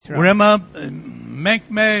Ուրեմն մենք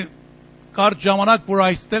կարճ ժամանակ որ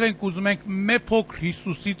այստեղ ենք ուզում ենք մեկ փոքր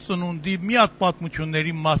Հիսուսի ծնունդի մի հատ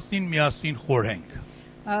պատմությունների մասին միասին խորհենք.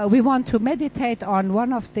 We want to meditate on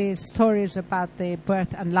one of the stories about the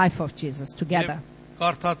birth and life of Jesus together.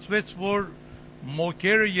 Կարդացվեց որ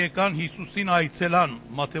մոկերը եկան Հիսուսին այցելան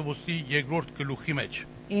Մատթեոսի 2-րդ գլուխի մեջ.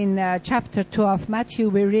 In chapter 2 of Matthew,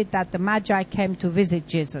 we read that the Magi came to visit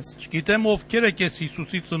Jesus. Չգիտեմ ովքեր եք այս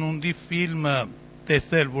Հիսուսի ծնունդի ֆիլմը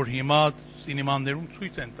տեսել որ հիմա սինեմաներում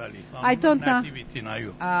ցույց են տալիս.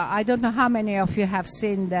 I don't know how many of you have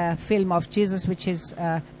seen the film of Jesus which is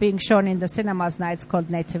being shown in the cinemas now. It's called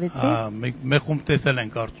Nativity. Մեխում տեսել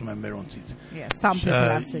են կարծում եմ մերոնցից. Yes, some people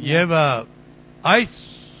have seen it. Եվ այս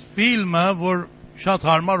ֆիլմը որ շատ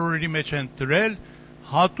հարմար օրերի մեջ են դրել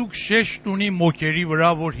հատուկ շեշտ ունի մոկերի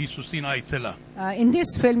վրա որ Հիսուսին այցելան. In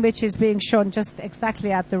this film which is being shown just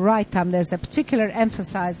exactly at the right time, there's a particular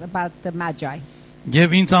emphasis about the Magi.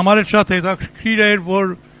 Եվ ինձ համար էլ շատ հետաքրքիր էր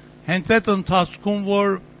որ հենց այդ ընթացքում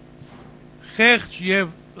որ խեղճ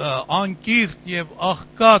եւ անկիրթ եւ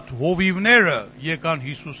աղքատ հովիվները եկան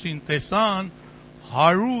Հիսուսին տեսան,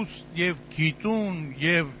 հարուստ եւ գիտուն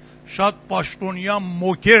եւ շատ պաշտոնյա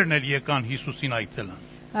մոկերն էլ եկան Հիսուսին այցելան.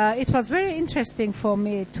 It was very interesting for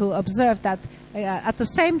me to observe that at the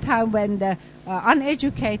same time when the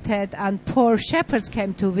uneducated and poor shepherds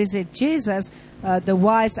came to visit Jesus, the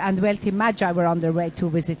wise and wealthy Magi were on their way to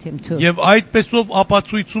visit him too. Եվ այդպեսով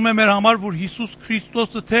ապացույցում է մեր համար որ Հիսուս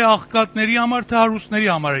Քրիստոսը թե աղքատների համար թե հարուստների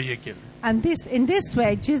համար է եկել. And in this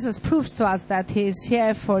way Jesus proves to us that he is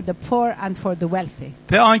here for the poor and for the wealthy.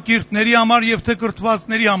 Թե անկիրթների համար եւ թե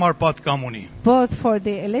կրթվածների համար պատկամ ունի. Both for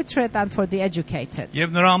the illiterate and for the educated.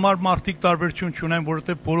 Եվ նրա համար մարդիկ տարբերություն չունեն,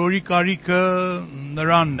 որովհետեւ բոլորի կարիքը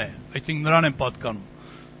նրանն է, այսինքն նրան են պատկանում.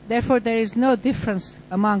 Therefore there is no difference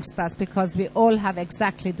amongst us because we all have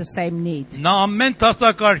exactly the same need. Նա ամեն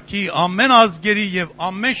տասակարգի, ամեն ազգերի եւ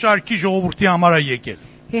ամեն շարքի ժողովրդի համար է եկել.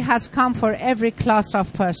 He has come for every class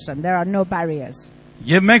of person. There are no barriers.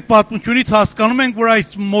 Եվ մենք պատմությունից հասկանում ենք, որ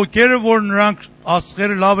այս մոկերը, որ նրանք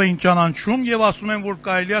աստղերը լավ էին ճանաչում եւ ասում են, որ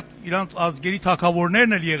կարելի է իրանց ազգերի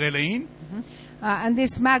թագավորներն էլ եղել էին. And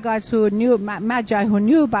these Magi who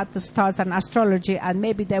knew about the stars and astrology and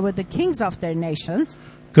maybe they were the kings of their nations.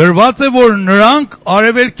 Գրված է, որ նրանք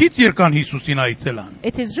արևելքից եկան Հիսուսին այցելան.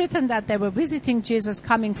 It is written that they were visiting Jesus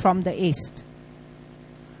coming from the east.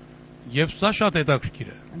 Եվ սա շատ հետաքրքիր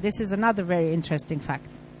է. And this is another very interesting fact.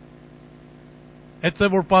 Այդ է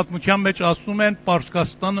որ պատմության մեջ ասում են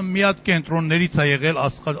Պարսկաստանը մի հատ կենտրոններից է եղել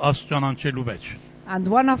աստղ ճանաչելու մեջ. And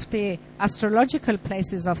one of the astrological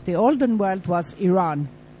places of the olden world was Iran.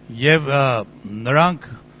 Եվ նրանք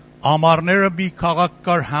ամառները մի քաղաք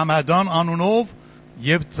կար Համադան անունով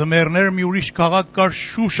եւ ծմերները մի ուրիշ քաղաք կար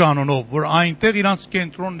Շուշ անունով, որ այնտեղ իրանց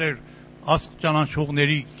կենտրոնն էր աստղ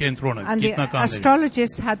ճանաչողների կենտրոնը, and the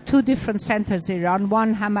astrologists had two different centers in Iran,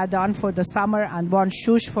 one Hamadan for the summer and one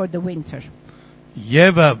Shush for the winter.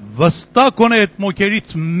 Եվ վստահ կոնե այդ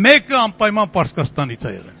մոկերից մեկը անպայման Պարսկաստանից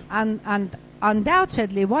է եղել. And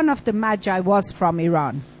undoubtedly one of the Magi was from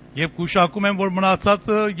Iran. Եվ գուշակում են որ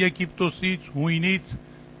մնացածը Եգիպտոսից, Հույնից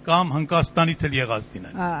կամ Հնդկաստանից էլ եղած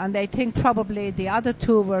դինեն. And they think probably the other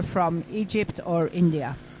two were from Egypt or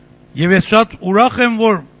India. Եվ ես շատ ուրախ եմ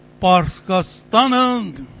որ Պարսկաստանը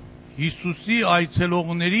Հիսուսի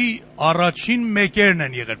այցելողների առաջին մեկերն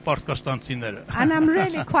են եղել պարսկաստանցիները. And I'm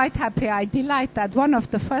really quite happy. I delight that one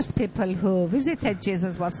of the first people who visited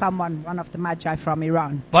Jesus was one of the Magi from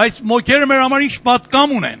Iran. Բայց մոկերը մեր համար ինչ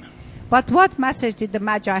պատկամ ունեն. But what message did the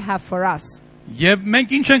Magi have for us? Եվ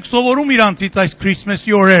մենք ինչ ենք սովորում իրանցից այս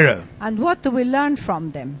Քրիսմեսի օրերը. And what do we learn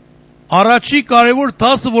from them? Առաջի կարևոր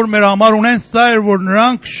դասը որ մեր համար ունեն սա էր որ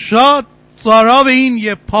նրանք շատ ծարավ էին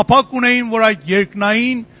եւ փափակ ունեին որ այդ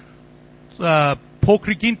երկնային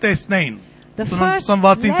փոքրիկին տեսնեին. The first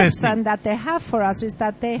lesson that they have for us is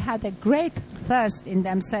that they had a great thirst in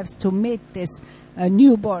themselves to meet this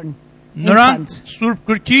newborn infant. Նրանք Սուրբ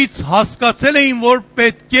Գրքից հասկացել էին որ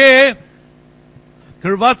պետք է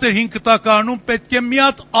գրված էր 5 կտակարանում պետք է մի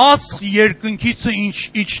հատ աստղ երկնքից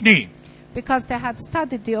իջնի. Because they had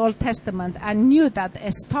studied the Old Testament and knew that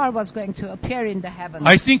a star was going to appear in the heavens.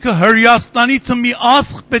 Այսինքն Հրեաստանից մի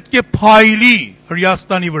աստղ պետք է փայլի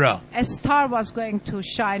Հրեաստանի վրա. A star was going to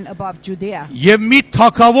shine above Judea. Եվ մի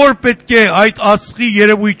թագավոր պետք է այդ աստղի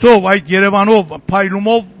երևույթով, այդ Երևանով,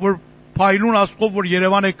 փայլումով, որ փայլուն աստղով որ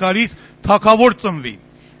Երևան է գալիս, թագավոր ծնվի.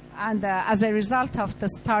 And as a result of the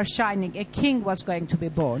star shining, a king was going to be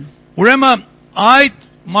born. Ուրեմն այդ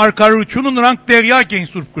մարգարեությունը նրանք տեղյակ էին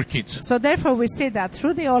Սուրբ Գրքից։ So therefore we see that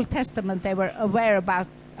through the Old Testament they were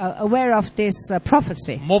aware of this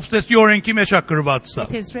prophecy. Մովսեսի օրենքի մեջ է գրված սա։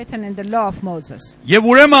 It is written in the law of Moses. Եվ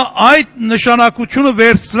ուրեմն այդ նշանակությունը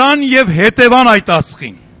վերցրան եւ հետևան այդ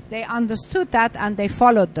աստղին։ They understood that and they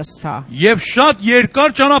followed the star. Եվ շատ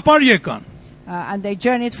երկար ճանապարհ եկան։ And they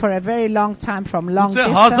journeyed for a very long time from long Դե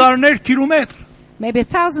distance. հազարներ կիլոմետր։ Maybe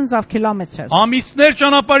thousands of kilometers. Ամիսներ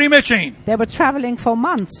ճանապարհի մեջ էին։ They were traveling for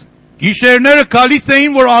months. Գիշերները գալիս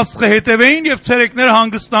էին, որ աստղը հետևեին եւ ցերեկները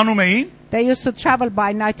հանգստանում էին։ They used to travel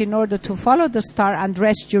by night in order to follow the star and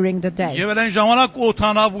rest during the day. Եվ այն ժամանակ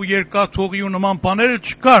օթանավ ու երկաթողի ու նման բաները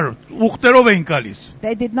չկար, ուխտերով էին գալիս։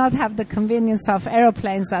 They did not have the convenience of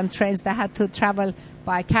aeroplanes and trains. They had to travel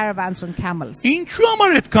by caravans and camels. Ինչու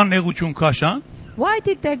համար այդքան նեղություն քաշան։ Why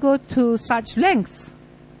did they go to such lengths?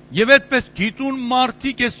 Եվ այդպես գիտուն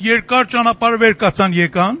մարդիկ էս երկար ճանապարհ վեր կացան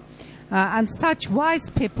եկան, And such wise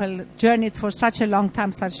people journeyed for such a long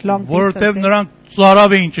time, such long որովհետև distances, նրանք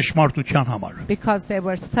ծարավ էին ճշմարտության համար։ because they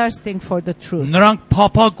were thirsting for the truth, Նրանք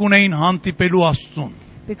փափակ ունեին հանդիպելու Աստծուն։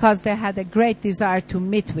 because they had a great desire to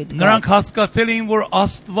meet with Նրանք God, հասկացել էին, որ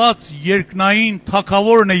Աստված երկնային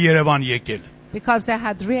թագավորն է Երևան եկել։ because they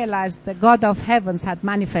had realized the God of heavens had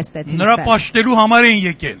manifested Նրա himself. պաշտելու համար էին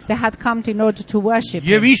եկել։ They had come in order to worship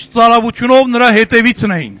Եվ him, ինչ ծարավությունով նրա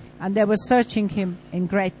հետևիցն էին։ and they were searching him in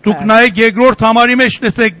great Դուք thirst. նայեք երկրորդ համարի մեջ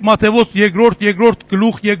տեսեք Մատթեոս երկրորդ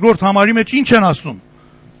գլուխ երկրորդ համարի մեջ ինչ են ասում։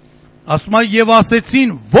 Ասում է եւ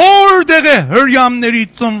ասեցին որտեղ է հրյամների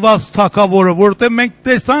ծնված թագավորը, որտեղ մենք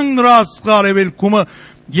տեսանք նրա ասղարևելքումը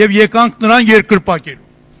եւ եկանք նրան երկրպագելու։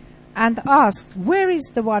 And asked, where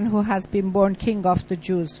is the one who has been born king of the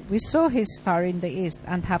Jews? We saw his star in the east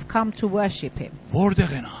and have come to worship him.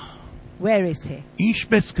 Որտեղ է նա։ Where is he?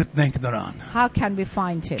 Ինչպես գտնենք նրան։ How can we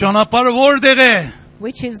find him? Ճանապարհը որտեղ է։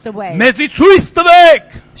 Which is the way? Մեզի ցույց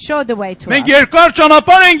տվեք։ Show the way to Մենք us. երկար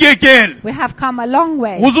ճանապարհ ենք եկել։ We have come a long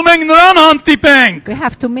way. Ուզում ենք նրան հանդիպենք։ We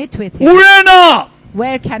have to meet with him. Ուր է նա։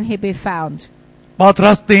 Where can he be found?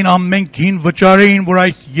 Պատրաստ էին ամեն քին վճարեին, որ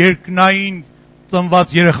այս երկնային ծնված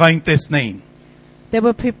երեխային տեսնեին։ They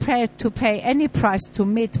were prepared to pay any price to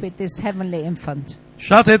meet with this heavenly infant.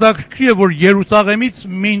 Շատ հետաքրքիր է, որ Երուսաղեմից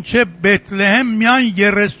մինչև Բեթլեհեմ միայն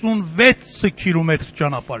 36 կիլոմետր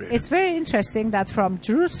ճանապարհ է։ It's very interesting that from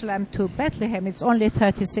Jerusalem to Bethlehem it's only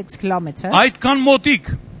 36 kilometers. Այդքան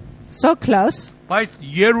մոտիկ, So close. բայց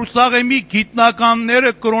Երուսաղեմի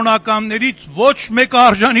գիտնականները, կրոնականներից ոչ մեկը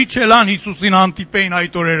արժանի չելան Հիսուսին հանդիպեին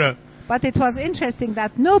այդ օրերը։ But it was interesting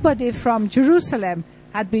that nobody from Jerusalem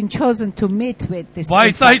had been chosen to meet with this Բայց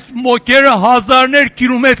infant. այդ մոկերը հազարներ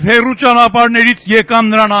կիլոմետր հեռու ճանապարհներից եկան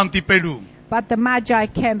նրան հանդիպելու, But the Magi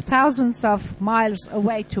came thousands of miles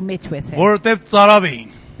away to meet with him որովհետև ծարավ էին։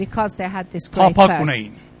 because they had this great Փափակ thirst.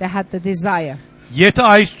 ունեին։ They had the desire. Եթե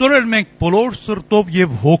այսօր էլ մենք բոլոր սրտով եւ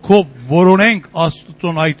հոգով որոնենք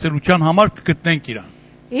Աստծուն այցելության համար կգտնենք իրան։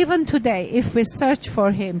 Even today, if we search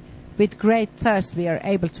for him with great thirst, we are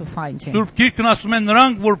able to find him. Սուրբ Գիրքն ասում է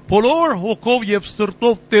նրանք, որ բոլոր հոգով եւ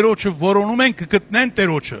սրտով Տերոջը որոնում են, կգտնեն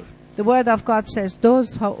Տերոջը։ The word of God says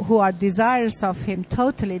those who are desirous of him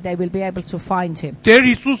totally, they will be able to find him. Տեր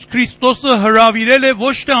Հիսուս Քրիստոսը հրավիրել է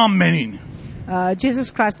ոչ թե ամենին։ Jesus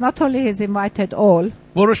Christ not only has invited all,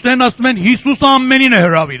 Որոշներն ասում են Հիսուս ամենին է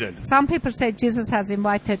հրավիրել։ some people say Jesus has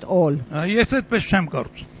invited all. Ես այդպես չեմ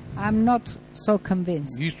կարծում։ I'm not so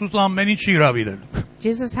convinced. Հիսուս ամենին չի հրավիրել։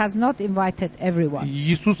 Jesus has not invited everyone.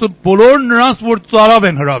 Հիսուսը բոլոր նրանց, որ ծարավ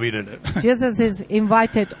են հրավիրել է։ Jesus has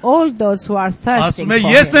invited all those who are thirsting Ասում է for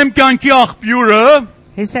ես him. եմ կյանքի աղբյուրը,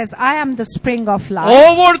 He says, I am the spring of life.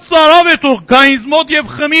 ով որ ծարավ է թող գա ինձ մոտ եւ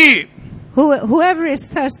խմի, Whoever is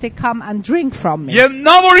thirsty, come and drink from me. եւ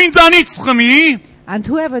նա որ ինձանից խմի, And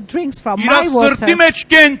whoever drinks from իր my սրտի waters, մեջ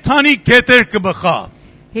կենթանի գետեր կբխա։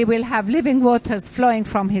 he will have living waters flowing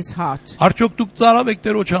from his heart. Արդյոք դուք ծարավ եք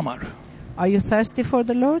Տերոջ համար։ Are you thirsty for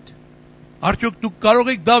the Lord? Արդյոք դուք կարող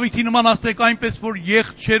եք Դավիթի նման ասեք այնպես, որ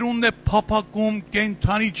եղջերունն է փափակում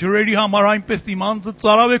կենթանի ջրերի համար, այնպես իմ անձը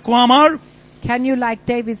ծարավ է քո համար։ Can you, like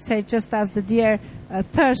David said, just as the deer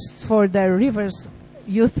thirsts for the rivers,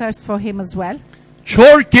 you thirst for him as well?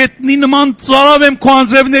 Չոր գետնի նման ծարավ եմ քո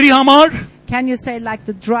անձրևների համար։ Can you say, like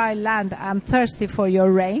the dry land, I'm thirsty for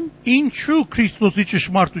your rain? Ինչու Քրիստոսի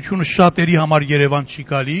ճշմարտությունը շատերի համար Երևան չի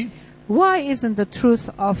գալի, Why isn't the truth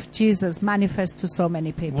of Jesus manifest to so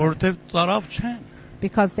many people? որովհետև ծարավ չեն,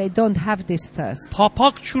 Because they don't have this thirst.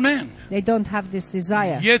 փափակ չունեն։ They don't have this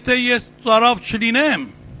desire. Եթե ես ծարավ չլինեմ,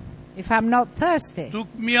 If I'm not thirsty,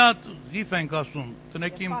 դուք մի հատ ղիֆ ենք ասում,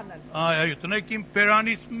 տնեք իմ, այո, տնեք իմ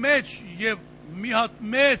բերանից մեջ եւ մի հատ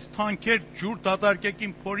մեծ թանկեր ջուր դատարկեք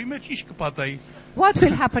իմ փորի մեջ, ի՞նչ կպատահի։ What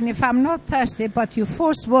will happen if I'm not thirsty, but you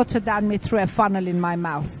force water down me through a funnel in my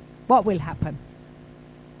mouth? What will happen?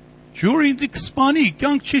 Ջուրը ինձ կսպանի,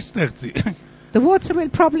 կյանք չի ստեղծի։ The water will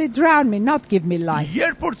probably drown me, not give me life.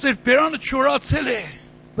 Երբ որ ձեր բերանը չորացել է,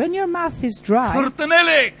 When your mouth is dry,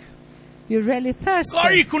 խրտնել եք, you're really thirsty.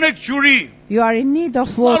 կարիք ունեք ջուրի, You are in need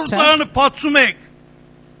of water. սարուտանը բացում եք,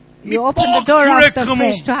 You open the door of the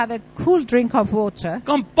fridge to have a cool drink of water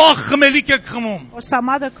կամ պախ խմելիք եք խմում, or some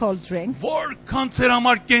other cold drink. որքան ձեր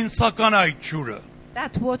համար կենսական է այդ ջուրը։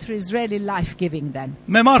 That water is really life-giving then.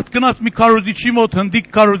 Մեմ արդ գնաց մի քարոզիչի մոտ, հնդիկ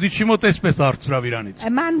քարոզիչի մոտ էսպես հարցրավ իրանից։ A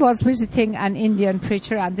man was visiting an Indian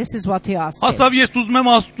preacher and this is what he asked him. Ասավ ես ուզում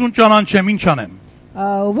եմ Աստծուն ճանաչեմ, ինչ անեմ։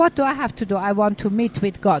 What do I have to do? I want to meet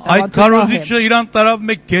with God. I Այդ want to know him. քարոզիչը իրան տարավ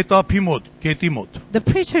մեկ գետափի մոտ, գետի մոտ։ The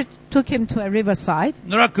preacher took him to a riverside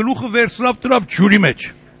Նրա գլուխը վերցրավ դրավ ջուրի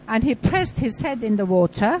մեջ։ and he pressed his head in the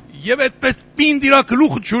water Եվ այդպես պինդ իր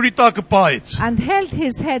գլուխը ջուրի տակը պահեց։ and held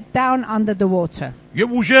his head down under the water. Եվ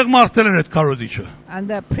ուժեղ մարտել էր այդ քարոզիչը։ And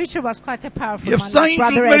the preacher was quite a powerful Եվ man, սա like ինչ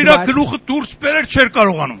Brother ուզում էր իր Edward. գլուխը դուրս բերել չէր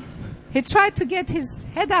կարողանում։ He tried to get his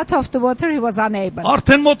head out of the water, he was unable.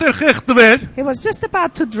 Արդեն մոտ էր խեղդվել, He was just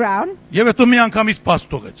about to drown եւ հետո մի անգամից փաս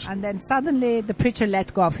թողեց։ and then suddenly the preacher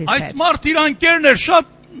let go of his Այս head. մարդ իր անկերն էր, շատ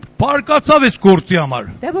բարկացավ այս գործի համար։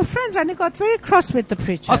 They were friends and he got very cross with the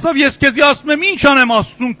preacher. Ասավ ես քեզի ասում եմ, ինչ անեմ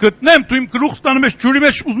Աստծուն գտնեմ, դու իմ գլուխ ստանում ես ջուրի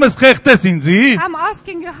մեջ, ուզում ես խեղդես ինձի։ I'm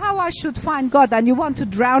asking you how I should find God and you want to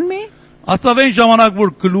drown me? Ասավ այն ժամանակ որ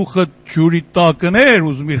գլուխը ջուրի տակն էր,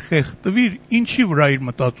 ուզում իր խեղդվիր, ինչի վրա իր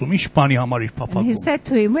մտածում, ինչ բանի համար իր And he փափակում։ said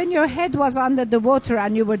to him, when your head was under the water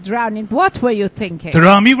and you were drowning, what were you thinking?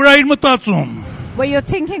 Դրամի վրա իր մտածում, Were you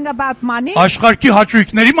thinking about money? աշխարհի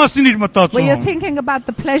հաճույքների մասին իր Were you մտածում, thinking about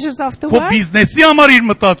the pleasures of the քո world? բիզնեսի համար իր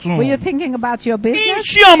մտածում, Were you thinking about your business?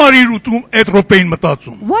 ինչի համար իր ուտում այդ րոպեին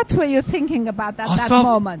մտածում։ What were you thinking about at that Ասավ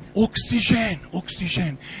moment?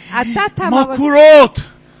 օքսիգեն, At that time մաքուրոտ,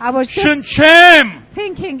 I was just շնչեմ։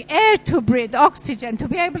 thinking air to breathe, oxygen, to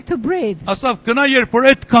be able to breathe. Ասավ գնա երբ որ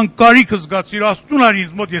այդքան կարիք զգացիր Աստծուն արի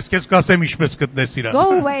ինձ մոտ ես քեզ կասեմ ինչպես գտնես իրան։ Go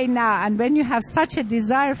away now, and when you have such a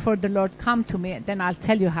desire for the Lord, come to me, then I'll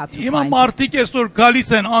tell you how to Հիմա find Him. մարդիկ այսօր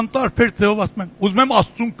գալիս են անտարբեր ձևով ասում են, ուզում եմ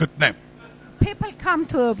Աստծուն գտնեմ։ People come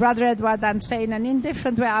to Brother Edward and say in an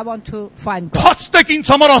indifferent way, I want to find God. Փաստեք ինձ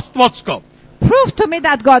համար Աստված կա։ Prove to me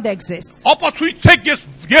that God exists. Ապացույցեք ես,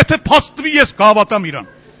 եթե փաստվի ես կհավատամ իրան։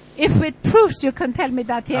 If it proves you can tell me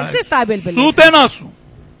that He exists, I will believe. Սուտ են ասում։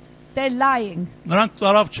 They're lying. Նրանք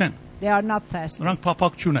ծարավ չեն, They are not thirsty. նրանք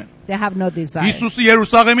փափակ չունեն։ They have no desire. Հիսուսը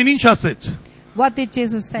Երուսաղեմին ինչ ասեց։ What did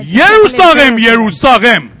Jesus say? Երուսաղեմ,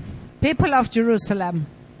 Երուսաղեմ։ People of Jerusalem,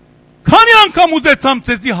 Քանի անգամ ուզեցամ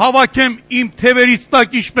ցեզի հավաքեմ իմ թևերից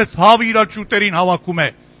տակ ինչպես հավը իր ճուտերին հավաքում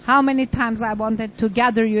է։ how many times I wanted to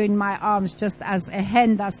gather you in my arms just as a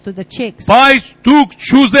hen does to the chicks, Բայց դուք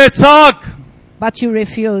չուզեցաք։ but you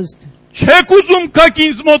refused. Չեք ուզում կաք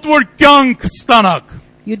ինձ մոտ որ կյանք ստանաք։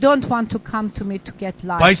 You don't want to come to me to get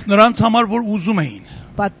life. Բայց նրանց համար որ ուզում էին,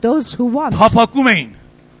 But those who want, փափակում էին։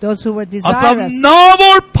 those who were Ասավ desirous, նա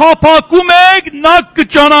որ փափակում եք, նա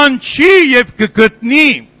կճանաչի եւ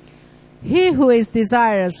կգտնի։ he who is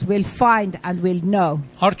desirous will find and will know.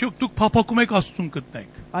 Արդյոք դուք փափակում եք Աստծուն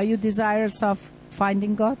գտնեք։ Are you desirous of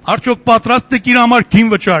finding God? Արդյոք պատրաստ եք իր համար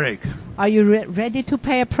քին վճարեք։ Are you ready to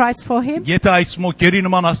pay a price for Him? Եթե այս մոկերի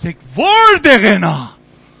նման ասեք, որտեղ է նա։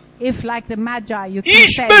 If like the Magi you can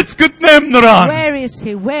say, Ինչպես գտնեմ նրան։ where is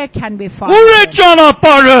He? Where can we find Ուր է Him?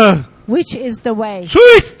 ճանապարհը։ Which is the way?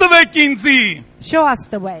 Ցույց տվեք ինձի։ Show us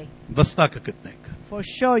the way. Վստահ կգտնեք։ For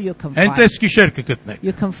sure you can find. Հենց գիշեր կգտնեք։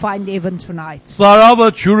 You can find even tonight.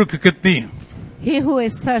 Ծարավը ջուրը կգտնի։ He who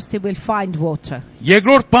is thirsty will find water.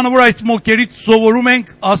 Երկրորդ բանը որ այս մոկերից սովորում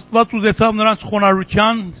ենք, Աստված ուզեցավ նրանց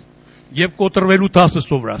խոնարհության եւ կոտրվելու դասը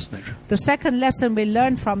սովորացնել։ The second lesson we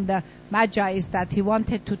learn from the Magi is that He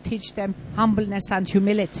wanted to teach them humbleness and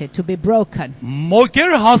humility, to be broken.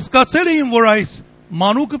 Մոկերը հասկացել էին, որ այս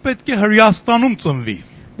մանուկը պետք է Հրեաստանում ծնվի։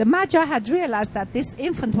 The Magi had realized that this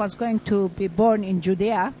infant was going to be born in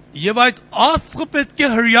Judea, Եվ այդ աստղը պետք է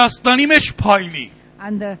Հրեաստանի մեջ փայլի։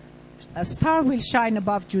 and a star will shine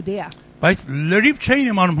above Judea. Բայց լրիվ չէին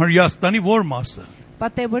իմանում Հրեաստանի որ մասը։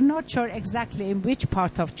 But they were not sure exactly in which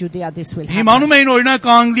part of Judea this will Իմանում happen. էին օրինակ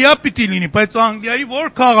Անգլիա պիտի լինի, բայց Անգլիայի որ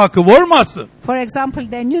քաղաքը, որ մասը։ For example,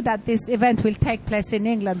 they knew that this event will take place in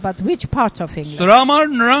England, but which part of England? Դրա համար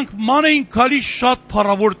նրանք ման էին քալի շատ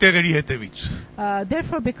փառավոր տեղերի հետևից։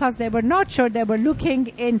 Therefore, because they were not sure, they were looking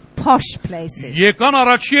in posh places. Եկան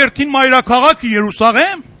առաջի երթին մայրաքաղաքը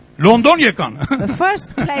Երուսաղեմ, Լոնդոն եկան։ The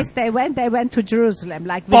first place they went to Jerusalem,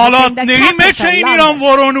 like visiting the Պալատների մեջ էին capital, իրան London.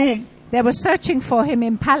 որոնում։ They were searching for him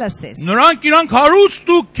in palaces. Նրանք իրանք հարուստ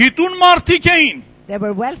ու գիտուն մարդիկ էին։ They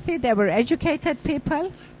were wealthy, they were educated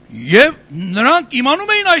people. Եվ նրանք իմանում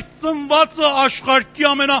էին այս ծնվածը աշխարհի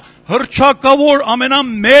ամենահռչակավոր,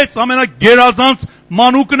 ամենամեծ, ամենագերազանց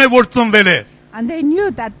մանուկն է, որ ծնվել է։ And they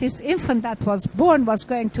knew that this infant that was born was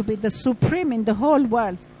going to be the supreme in the whole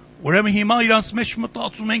world. Ուրեմն հիմա իրանց մեջ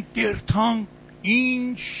մտածում են կերթան,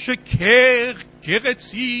 ինչ շքեղ,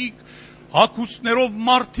 գեղեցիկ, հագուստներով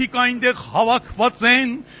մարդիկ այնտեղ հավաքված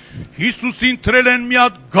են, Հիսուսին թրել են մի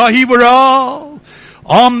հատ գահի վրա,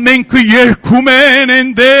 ամենքը երգում են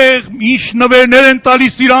այնտեղ, ինչ նվերներ են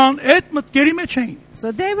տալիս իրան, այդ մտքերի մեջ էին։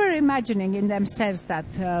 So they were imagining in themselves that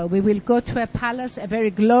we will go to a palace, a very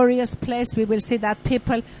glorious place. We will see that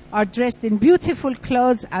people are dressed in beautiful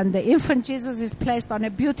clothes and the infant Jesus is placed on a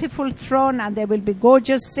beautiful throne and they will be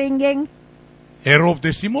gorgeous singing.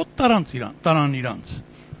 Հերովդեսի մոտ տարան իրանց։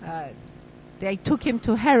 They took him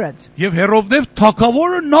to Herod. Եվ Հերովդեվ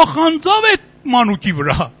թագավորը նախանձավ այդ մանուկի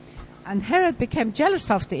վրա։ And Herod became jealous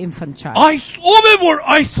of the infant child. Այս ով է որ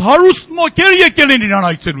այս հարուստ մոքեր եկել են իրան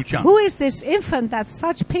այցելության։ Who is this infant that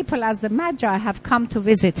such people as the Magi have come to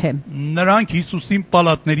visit him? Նրանք Հիսուսին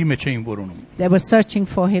պալատների մեջ էին որոնում։ They were searching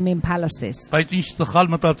for him in palaces. Բայց ինչ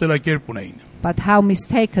սխալ մտածելակերպ ունեին։ But how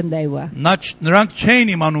mistaken they were. Նրանք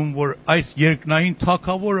չէին իմանում, որ այս երկնային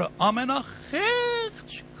թագավորը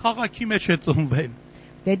ամենախեղճ քաղաքի մեջ է ծնվել։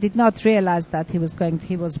 They did not realize that he was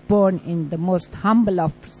born in the most humble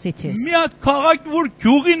of cities. Մի հատ քաղաք, որ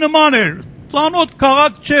գյուղի նման էր, ծանոթ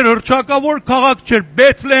քաղաք չէր, հռչակավոր քաղաք չէր,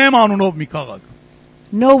 Բեթլեհեմ անունով մի քաղաք։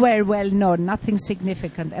 Nowhere well known, nothing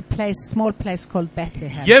significant, small place called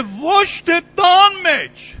Bethlehem. Եվ ոչ թե տան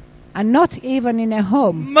մեջ, And not even in a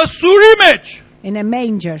home, մսուրի մեջ, in a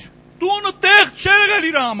manger. տունը տեղ չէր եղել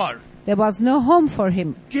իր համար։ There was no home for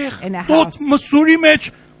him in a Գեղտոտ house. մսուրի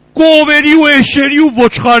մեջ, կովերի ու էշերի ու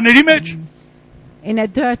ոչխարների մեջ։ In a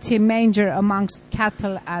dirty manger amongst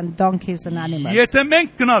cattle and donkeys and animals. Եթե մենք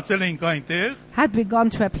գնացել ենք այնտեղ, Had we gone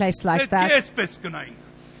to a place like պետք է that, այսպես գնայինք։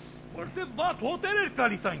 Որտե վատ հոտեր էր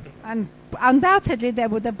գալիս այնտեղ։ and undoubtedly there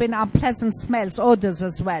would have been unpleasant smells, odors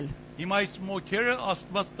as well. Հիմա այս մոքերը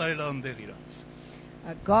Աստված տարել այնտեղ իրանց։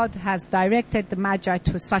 God has directed the Magi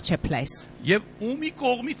to such a place. Եվ ումի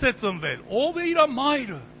կողմից է ծնվել, ով է իր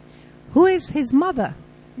մայրը։ Who is his mother?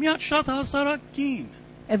 Մի հատ շատ հասարակ կին,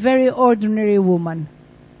 A very ordinary woman,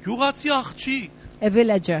 գյուղացի աղջիկ, a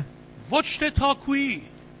villager, ոչ թե թաքուի,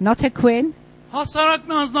 not a queen,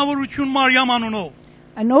 հասարակն անձնավորություն Մարիամ անունով։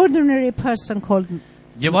 an ordinary person called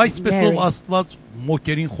Եվ այսպեսով Աստված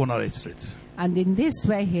մոքերին խոնարհեցրեց։ And in this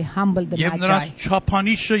way he humbled the Եվ Magi. նրանց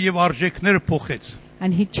չափանիշը եւ արժեքները փոխեց։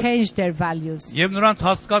 And he changed their values. Եվ նրանց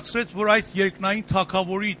հասկացրեց, որ այս երկնային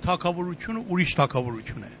թագավորի թագավորությունը ուրիշ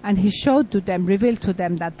թագավորություն է։ And he showed to them, revealed to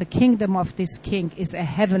them that the kingdom of this king is a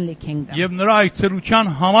heavenly kingdom. Եվ նրա այցելության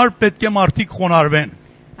համար պետք է մարդիկ խոնարհվեն։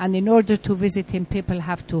 And in order to visit him, people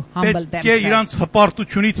have to humble Պետք է իրանց themselves.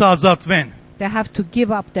 հպարտությունից ազատվեն։ They have to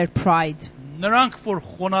give up their pride. Նրանք, որ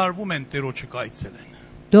խոնարհվում են, Տերոջը կայցելեն։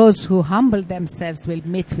 Those who humble themselves will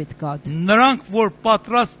meet with God. Նրանք, որ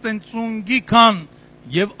պատրաստ են ծունգի քան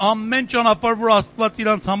եւ ամեն ճանապարհ, որ Աստված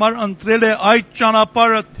իրանց համար ընտրել է, այդ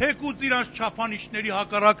ճանապարհը թեկուզ իրանց չափանիշների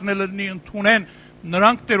հակառակն է լինի ընդունեն,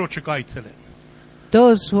 նրանք Տերոջը կայցելեն։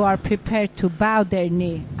 Those who are prepared to bow their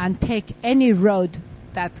knee and take any road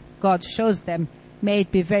that God shows them, may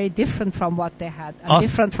it be very different from what they had and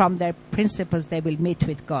different from their principles, they will meet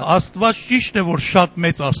with God. Աստված ճիշտ է, որ շատ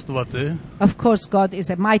մեծ Աստված է, Of course, God is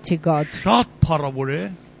a mighty God. շատ փառավոր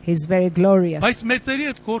է, He's very glorious. բայց մեծերի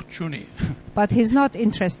հետ գործ չունի։ But he's not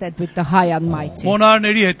interested with the high and mighty.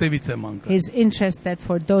 Խոնարհների հետևից է մանկը։ He's interested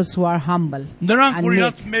for those who are humble. Նրանք, and որ meek.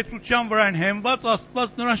 իրանց մեծության վրա են հենված, Աստված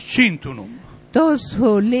նրանց չի ընդունում։ Those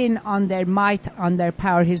who lean on their might, on their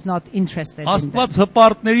power, he's not interested in them. Աստված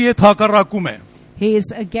հպարտների հետ հակառակում է, He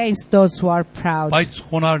is against those who are proud, բայց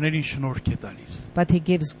խոնարհներին շնորհք է տալիս։ but he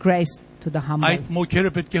gives grace to the humble. Այդ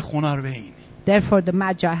մոքերը պետք է խոնարհվեին, Therefore, the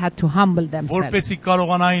Magi had to humble themselves որպեսզի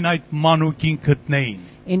կարողանային այդ մանուկին գտնեին։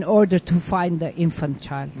 in order to find the infant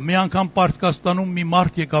child. Մի անգամ Պարսկաստանում մի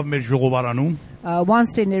մարդ եկավ մեր ժողովարանում,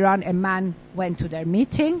 Once in Iran, a man went to their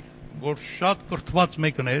meeting, որ շատ կրթված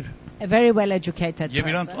մեկն էր, a very well-educated եւ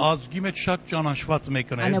իրանց person, ազգի մեջ շատ ճանաչված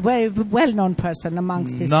մեկն and a էր։ very well-known person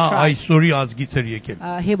amongst this Նա tribe. այսօրի ազգից էր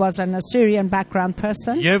եկել։ He was an Assyrian background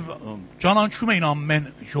person. Եվ ճանաչում էին ամեն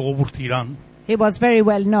ժողովուրդ իրան։ He was very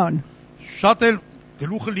well-known, Շատ էլ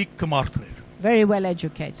գլուխը լիքը մարդն էր։ very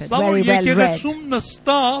well-educated, Սա որ very well-read. եկեղեցում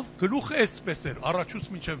նստավ, գլուխը էսպես էր, առաջուց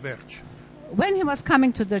մինչև վերջ։ When he was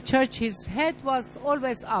coming to the church, his head was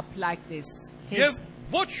always up like this. Եվ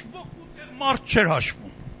ոչ ոք ուտեղ մարդ չէր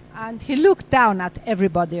հաշվում։ And he looked down at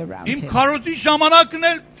everybody around Իմ him. քարոզի ժամանակն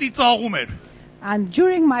էլ ծիծաղում էր։ And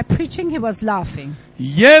during my preaching, he was laughing.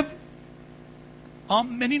 Եվ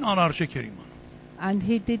ամենին անարժեք էր իման։ And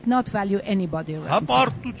he did not value anybody around him.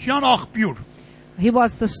 Հպարտության աղբյուր։ He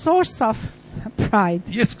was the source of pride.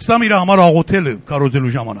 Ես սկսամ իր համար աղոթել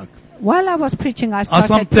քարոզելու ժամանակ։ While I was preaching, I Ասամ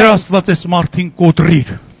started Տեր praying. Աստված էս մարդին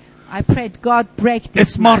կոտրիր։ I prayed, God, break Էս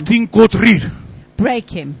this man. մարդին կոտրիր։ Break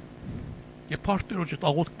him. Եվ Փարթերոջ այդ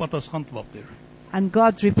աղոթք պատասխան տվավ Տեր։ And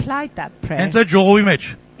God replied that prayer. Հենց այդ ժողովի մեջ։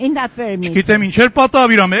 In that very meeting. Չգիտեմ ինչեր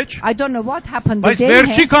պատահավ իր մեջ, I don't know what happened բայց within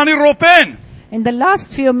վերջի him. քանի րոպեն In the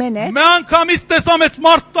last few minutes, մի անգամից տեսամ այս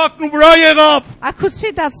մարդ տակն ու վրա եղավ։ I could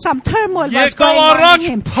see that some turmoil was Եկավ going on առաջ, in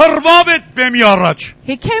him. փռվավ այդ բեմի առաջ։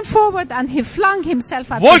 He came forward and he flung himself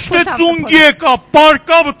at Ոչ the թե foot of the ծունգի podium. եկավ,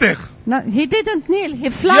 պարկավ այդտեղ։ No, he didn't kneel. He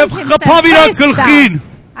flung Եվ himself խփավ իր face գլխին։ down.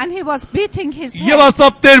 And he was beating his Եվ head.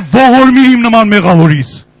 ասավ Տեր ողորմի իմ նման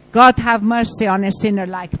մեղավորից։ God have mercy on a sinner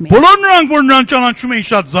like me. Բոլոր նրանք, որ նրան ճանաչում էին,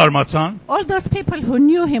 շատ զարմացան։ All those people who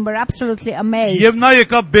knew him were absolutely amazed. Եվ նա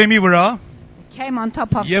եկավ բեմի վրա Came on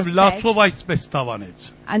top of the եւ stage. լացով այսպես տավանեց։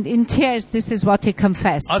 And in tears, this is what he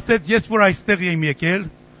confessed. Ասեց ես որ այստեղ եմ եկել,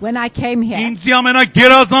 When I came here, ինձ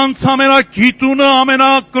ամենագերազանց, ամենագիտունը,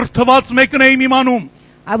 ամենակրթված մեկն եմ իմանում։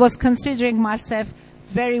 I was considering myself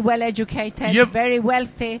very well educated, Եվ- very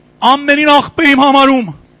wealthy. Ամենին աղբ եմ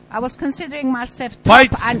համարում։ I was considering myself Բայց-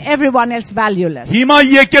 top and everyone else valueless. Հիմա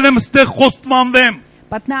եկել եմ ստեղ խոստմանվեմ,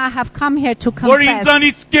 But now I have come here to որ confess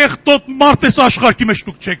ինձանից կեղտոտ մարդ էս աշխարհի մեջ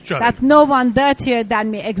դուք չեք ճարել։ that no one dirtier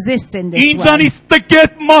than me exists in this world. Ինձանից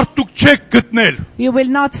տկետ մարդ դուք չեք գտնել։ You will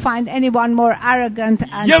not find anyone more arrogant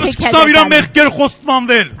and Եվ thick-headed սկսավ իր than me. մեղքեր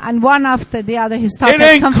խոստմանվել։ And one after the other, he Էլ started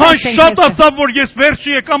այնքան confessing շատ his sin. ասավ, որ ես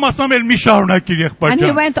վերջի եկամ ասամ էլ մի շարունակիր եղբայր And he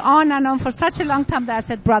ջան։ went on and on for such a long time that I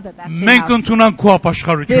said, brother, that's Մենք enough. ընդունանք քո We've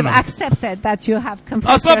ապաշխարությունը։ accepted that you have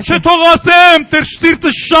confessed Ասավ your sin. չթող ասեմ, Տեր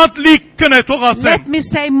շտիրտը շատ լիքն է, թող ասեմ։ Let me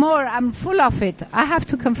say more. I'm full of it. I have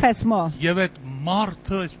to confess more. Եվ այդ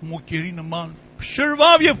մարդը այս մոկերի նման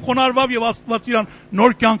շրվավ եւ խոնարհվավ եւ Աստված իրան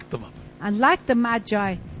նոր կյանք տվավ։ And like the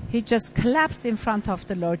Magi, he just collapsed in front of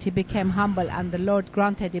the Lord. He became humble and the Lord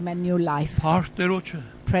granted him a new life. Փարթերոջը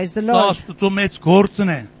Praise the դա Lord. Աստծո մեծ գործն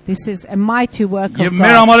է։ This is a mighty work Եվ of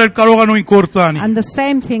մեր God. համար էլ կարող է նույն գործը անի։ And the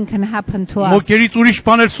same thing can happen to us. Մոկերից ուրիշ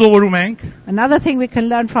բաներ սովորում ենք։ Another thing we can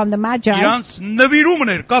learn from the Magi, Իրանց նվիրումն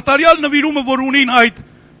էր, կատարյալ նվիրումը, որ ունին այդ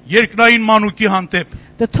երկնային մանուկի հանդեպ։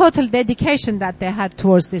 the total dedication that they had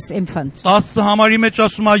towards this infant. 10 համարի մեջ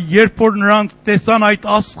ասում է, երբ որ նրանք տեսան այդ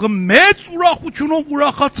աստղը, մեծ ուրախությունով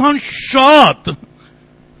ուրախացան շատ։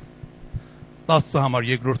 10 համար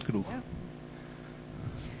երկրորդ գրող։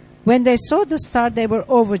 When they saw the star, they were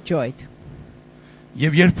overjoyed.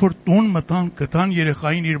 Եվ երբ որ տուն մտան, գտան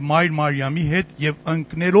երեխային իր մայր Մարիամի հետ եւ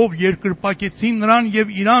ընկներով երկրպագեցին նրան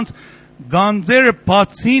եւ իրանց գանձերը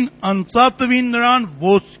բացին, անցատվին նրան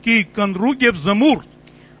ոսկի, կնդրուկ եւ զմուրթ։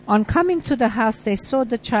 On coming to the house, they saw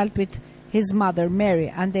the child with his mother, Mary,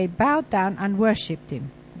 and they bowed down and worshipped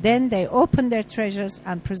him. Then they opened their treasures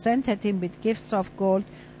and presented him with gifts of gold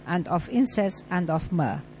and of incense and of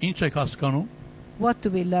myrrh. Ինչ եք հասկանում։ What do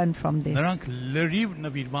we learn from this? Նրանք լրիվ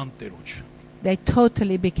նվիրվան Տերոջ։ They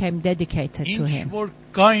totally became dedicated to Ինչ him. որ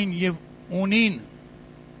կային եւ ունին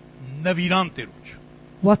նվիրան Տերոջ։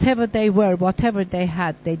 Whatever they were, whatever they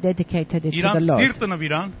had, they dedicated it to the Իրանց Lord. սիրտը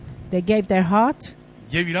նվիրան They gave their heart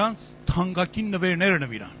եւ իրանց թանկագին նվերները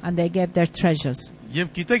նվիրան։ and they gave their treasures. Եվ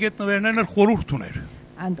գիտեք այդ նվերներն էլ խորհուրդ ուներ։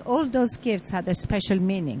 And all those gifts had a special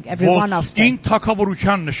meaning, every one of them. Ոսկին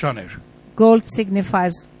թակավորության նշան էր։ Gold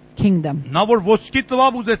signifies kingdom. Նա որ ոսկի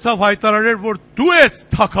տվավ ուզեցավ հայտարարել, որ դու ես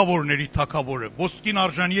թակավորների թակավորը, ոսկին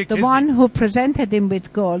արժանի է The քեզ։ one who presented him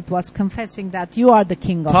with gold was confessing that you are the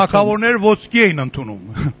king of kings. Թակավորներ ոսկի էին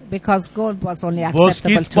ընդունում։ Because gold was only Ոսկից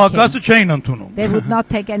acceptable to պակասը kings. չէին ընդունում։ They would not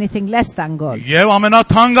take anything less than gold. Եվ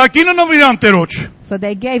ամենաթանկագինը նվիրան Տերոջ։ So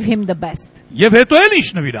they gave him the best. Եվ հետո էլ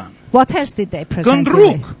ինչ նվիրան։ What else did they present him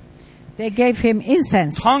Կնդրուկ, with? They gave him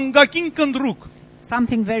incense, թանկագին կնդրուկ,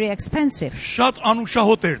 something very expensive, շատ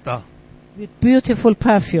անուշահոտ էր դա։ with beautiful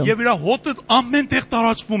perfume. Եվ իր հոտը ամեն տեղ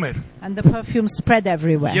տարածվում էր։ And the perfume spread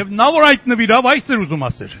everywhere. Եվ նա որ այդ նվիրավ, այս էր ուզում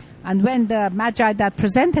ասել։ And when the Magi that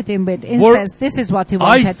presented him with Որ incense, this is what he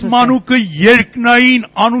wanted Այս to say. մանուկը երկնային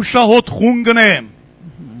անուշահոտ խունգն է,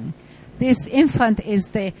 This infant is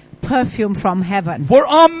the perfume from heaven. որ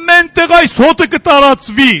ամեն տեղ այս հոտը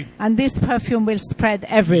կտարածվի։ And this perfume will spread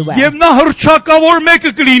everywhere. Եվ նա հրճակավոր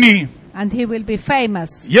մեկը կլինի, And he will be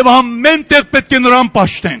famous. եւ ամեն տեղ պետք է նրան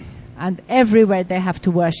պաշտեն։ And everywhere they have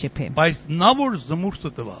to worship him. Բայց նա որ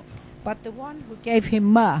զմուրթը տվավ, But the one who gave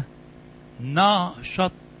him myrrh, նա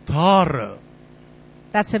շատ դառը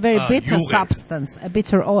That's a very bitter յուղ էր։ substance, a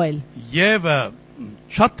bitter oil. Եվ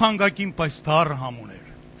շատ թանկագին, բայց դառը համուն էր։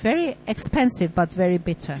 Very expensive, but very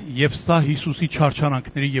bitter. Եվ սա Հիսուսի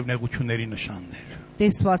չարչարանքների եւ նեղությունների նշանն էր։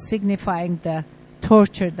 This was signifying the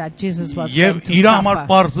torture that Jesus was Եվ going to իր համար suffer.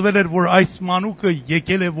 պարզվել էր, որ այս մանուկը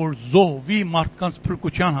եկել է որ զոհվի մարդկանց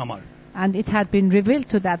փրկության համար։ And it had been revealed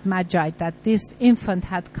to that Magi that this infant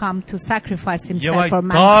had come to sacrifice Եվ himself for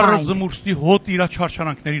այդ դառը mankind. զմուրստի հոտ իր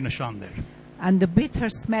չարչարանքների նշանն էր։ And the bitter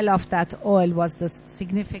smell of that oil was the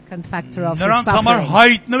significant factor of his Նրանց համար suffering.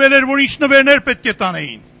 հայտնվել էր, որ ինչ նվերներ պետք է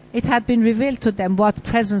տանեին։ It had been revealed to them what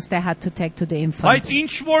presents they had to take to the Բայց infant.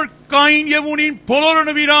 ինչ որ կային եւ ունին բոլորը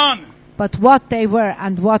նվիրան։ But what they were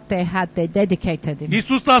and what they had, they dedicated him.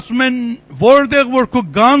 Հիսուս ասում են, որտեղ որ քո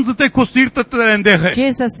գանձը թե քո սիրտը այնտեղ է։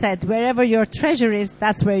 Jesus said, wherever your treasure is,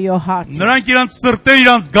 that's where your heart Նրանք is. իրանց սրտերը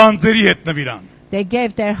իրանց գանձերի հետ նվիրան։ They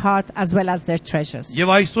gave their heart as well as their treasures. Եվ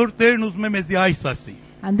այսօր Տերն ուզում է մեզի այս ասի։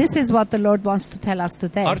 And this is what the Lord wants to tell us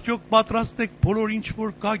today. Արդյոք պատրաստ եք բոլոր ինչ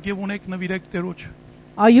որ կա եւ ունեք նվիրեք Տերոջ։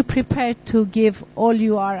 Are you prepared to give all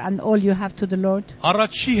you are and all you have to the Lord?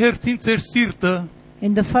 Առաջի հերթին ձեր սիրտը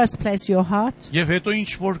In the first place, your heart, եւ հետո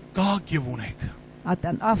ինչ որ կա եւ ունեք։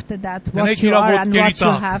 and after that, Դնեք what you իր are and ոտքերի what you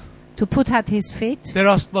տակ։ have, to put at His feet. Տեր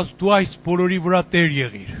Աստված, դու այս բոլորի վրա Տեր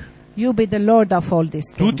եղիր։ You be the Lord of all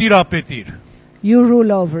these Դու things. տիրապետիր։ You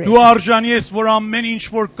rule over Դու it. արժանի ես, որ ամեն ինչ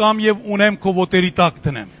որ կամ եւ ունեմ քո ոտերի տակ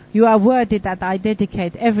տնեմ։ You are worthy that I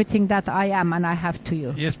dedicate everything that I am and I have to you.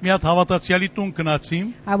 Ես մի հատ հավատացյալի տուն գնացի,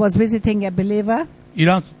 I was visiting a believer.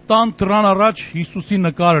 իրանց տան տրան առաջ Հիսուսի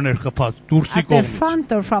նկարն էր խփած, դուրսի At their կողմից։ front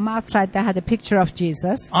door from outside, they had a picture of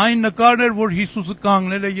Jesus. Այն նկարն էր, որ Հիսուսը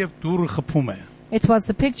կանգնել է եւ դուռը խփում է։ It was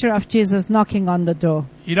the picture of Jesus knocking on the door.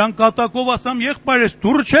 Իրան կատակով ասամ, եղբայր, ես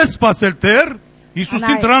դուռը չես բացել դեռ։ Հիսուսին And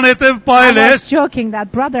I- տրան հետև I պայել was ես։ joking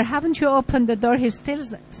that, brother, haven't you opened the door? He's still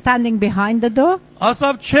standing behind the door.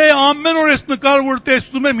 Ասավ, չէ, ամեն օր ես նկար որ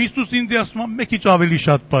տեսնում եմ, Հիսուս ինձ ասում է, մեկ քիչ ավելի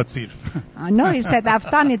շատ բացիր։ I know he said, I've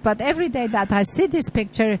done it, but every day that I see this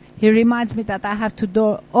picture, he reminds me that I have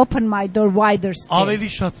to open my door wider still. Ավելի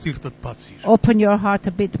շատ սիրտդ բացիր։ Open your heart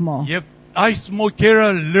a bit more. Եվ այս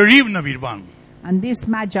մոքերը լրիվ նվիրվան։ And these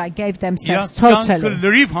Magi gave themselves Իրանց կյանքը totally.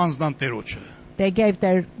 լրիվ հանձնան Տերոջը։ They gave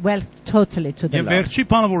their wealth totally to the Եվ Lord. վերջի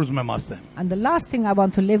բանը որ ուզում եմ ասեմ, And the last thing I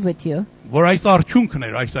want to leave with you, որ այս արդյունքն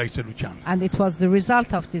էր այս այցելության, and it was the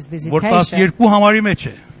result of this որ visitation, 12 համարի մեջ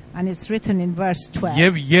է։ and it's written in verse 12.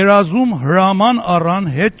 Եվ երազում հրաման առան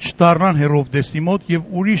հետ չդառնան Հերովդեսի մոտ եւ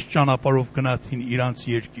ուրիշ ճանապարհով գնացին իրանց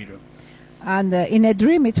երկիրը։ And in a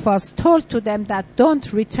dream it was told to them that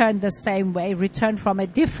don't return the same way, return from a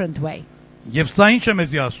different way. Եվ սա ինչ է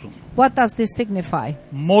մեզի ասում։ What does this signify?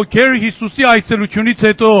 Մոքեր Հիսուսի այցելությունից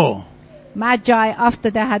հետո Magi, after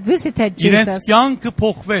they had visited իրենց Jesus, կյանքը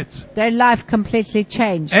փոխվեց։ their life completely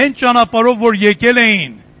changed. Այն ճանապարհով որ եկել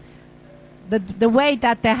էին, The way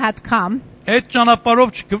that they had come, այդ ճանապարհով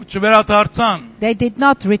չվերադարձան։ they did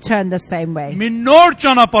not return the same way. Մի նոր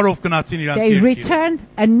ճանապարհով գնացին իրանց They երկիրը։ returned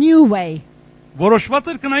a new way.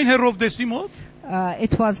 Որոշված էր գնային Հերովդեսի մոտ,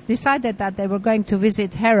 It was decided that they were going to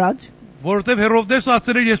visit Herod, որովհետև Հերովդեսը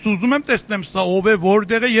ասել էր, ես ուզում եմ տեսնեմ սա ով է,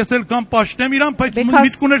 որտեղ է, ես էլ կամ պաշտեմ իրան, բայց Because-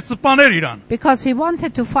 միտք ուներ սպաներ իրան։ because he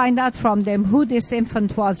wanted to find out from them who this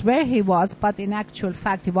infant was, where he was, but in actual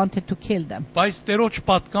fact he wanted to kill them. Բայց Տերոջ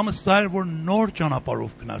պատկամը սա էր, որ նոր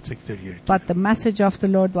ճանապարհով գնացեք ձեր երկիր։ But the message of the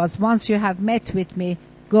Lord was, once you have met with me,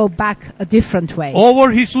 go back a different way. Ով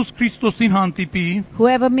որ Հիսուս Քրիստոսին հանդիպի,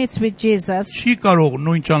 Whoever meets with Jesus չի կարող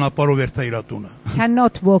նույն ճանապարհով երթա իր տունը։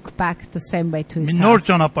 cannot walk back the same way to Մի his նոր house.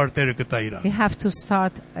 ճանապարհ Տերը կտա իրան։ He'll have to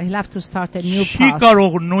start a new Չի path.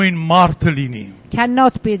 կարող նույն մարդը լինի։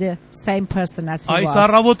 Cannot be the same person as he Այս was.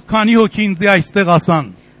 առավոտ քանի հոգի ինձ այստեղ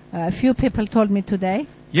ասան։ A few people told me today,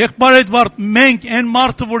 Եղբայր Էդվարդ, մենք այն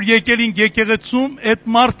մարդը, որ եկել ենք եկեղեցում, այդ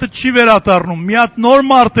մարդը չի վերադառնում։ Մի հատ նոր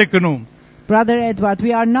մարդ է գնում։ Brother Edward,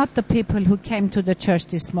 we are not the people who came to the church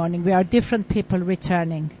this morning. We are different people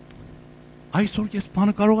returning. Այսօր ես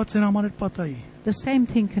բանը կարողա ձեր համար էլ պատահի։ The same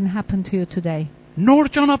thing can happen to you today, Նոր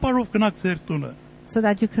ճանապարհով գնաք ձեր տունը։ so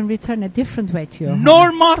that you can return a different way to your home.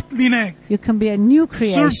 Նոր մարդ լինեք։ You can be a new Սուրբ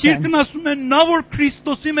creation. Գիրքն ասում է, նա որ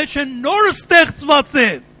Քրիստոսի մեջ է, նոր ստեղծված է։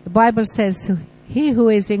 The Bible says, he who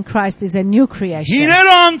is in Christ is a new creation.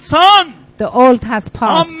 Հիները անցան, The old has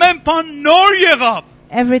passed. ամեն բան նոր եղավ։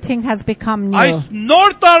 Everything has become Այս new.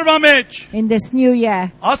 նոր տարվա մեջ In this new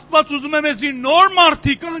year, Աստված ուզում է մեզի նոր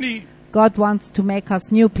մարդիկ անի։ God wants to make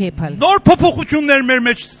us new people, Նոր փոփոխություններ մեր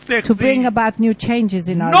մեջ to bring ստեղծի։ about new changes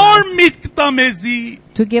in our Նոր lives, միտք տա մեզի,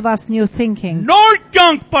 to give us new thinking, նոր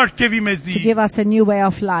կյանք պարգևի to մեզի give us a new way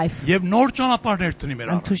of life, եւ նոր ճանապարհներ տնի մեր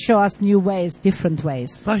and առաջ։ to show us new ways, different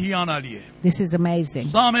ways. Սա հիանալի է։ This is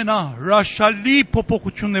amazing. Սա ամենահրաշալի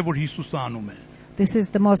փոփոխությունն է, որ Հիսուսը անում է։ This is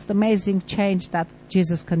the most amazing change that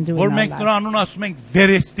Jesus can do Որ in our մենք life. նրա անուն ասում ենք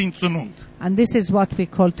վերստին ծնունդ։ And this is what we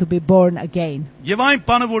call to be born again. Եվ այն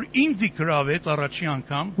բանը, որ ինձ գրավեց առաջի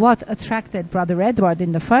անգամ, What attracted Brother Edward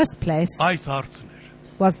in the first place այս հարցն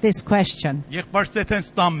էր։ was this question. Եղբայր Սեթեն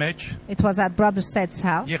ստամ մեջ, It was at Brother Seth's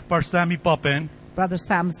house, եղբայր Սամի պապեն, Brother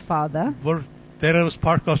Sam's father, որ դերևս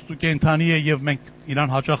փառքաստու կենթանի է եւ մենք իրան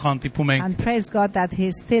հաճախ հանդիպում ենք։ and praise God that he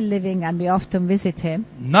is still living and we often visit him.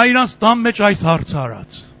 Նա իրան ստամ մեջ այս հարցը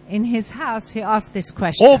արած. In his house, he asked this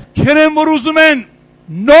question. Ովքեր են որ ուզում են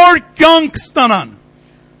նոր կյանք ստանան։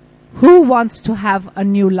 Who wants to have a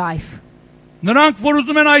new life? Նրանք որ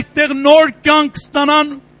ուզում են այստեղ նոր կյանք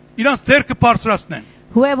ստանան, իրանց ձեռքը բարձրացնեն։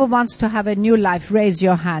 Whoever wants to have a new life, raise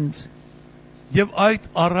your hands. Եվ այդ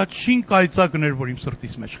առաջին կայծակն էր, որ իմ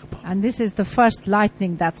սրտից մեջ խփավ։ And this is the first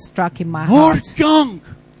lightning that struck in my Նոր heart. կյանք,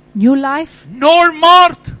 New life, նոր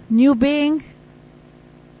մարդ։ new being.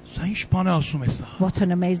 Սա ինչ բան է ասում է սա։ What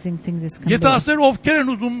an amazing thing this can Եթե be. ասեր ովքեր են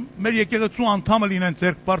ուզում մեր եկեղեցու անդամը լինեն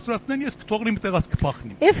ձեռք բարձրացնեն, ես կթողնեմ տեղած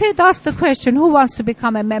կփախնեմ։ If he'd asked the question, who wants to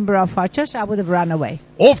become a member of our church, I would have run away.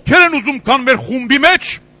 Ովքեր են ուզում կան մեր խումբի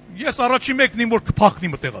մեջ, ես առաջի մեկն եմ որ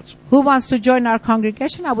կփախնեմ տեղած։ Who wants to join our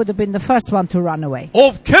congregation, I would have been the first one to run away.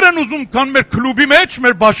 Ովքեր են ուզում կան մեր քլուբի մեջ,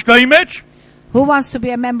 մեր բաշկայի մեջ, Who wants to be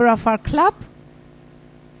a member of our club?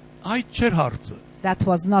 այդ չէր հարցը։ That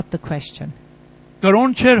was not the question.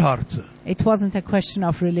 Կրոն չէր հարցը։ It wasn't a question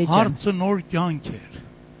of religion. Հարցը նոր կյանք էր։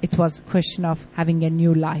 It was a question of having a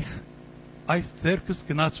new life. Այս ձեռքս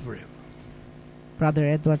գնաց վրև։ Brother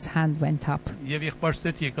Edward's hand went up. Եվ եղբայր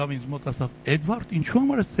Սեթ եկավ ինձ մոտ ասավ. Էդվարդ, ինչու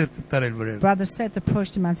համար ես ձեռքդ տարել վրև։ Brother Seth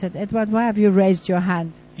approached him and said, Edward, why have you raised your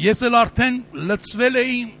hand? Ես էլ արդեն լցվել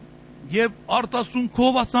էի եւ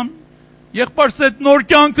արտասունքով ասամ. Եղբայր Սեթ նոր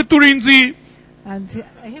կյանքը դուր ինձի։ And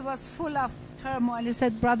he was full of turmoil. He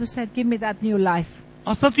said, Brother Seth, give me that new life.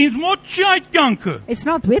 Ասած ինձ մոտ չի այդ կյանքը։ It's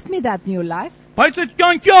not with me, that new life. Բայց այդ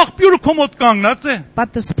կյանքի աղբյուրը քո մոտ կանգնած է։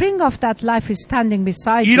 But the spring of that life is standing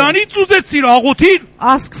beside you. Իրանից ուզեցիր աղոթիր։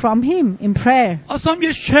 Ask from him in prayer. Ասամ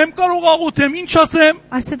ես չեմ կարող աղոթեմ, ինչ ասեմ։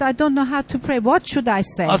 I said, I don't know how to pray. What should I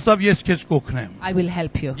say? Ասավ ես քեզ կօգնեմ։ I will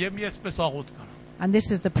help you. Եվ ես պես աղոթ կանեմ։ And this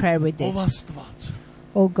is the prayer we did. Ով Աստված,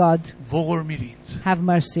 Oh God, ողորմիր ինձ։ have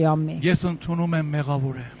mercy on me. Ես ընդունում եմ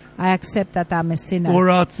մեղավոր եմ։ I accept that I'm a sinner.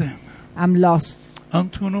 Կորած եմ։ I'm lost.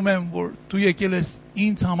 Ընդունում եմ, որ դու եկել ես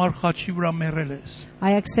ինձ համար խաչի վրա մեռել ես։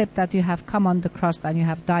 I accept that you have come on the cross and you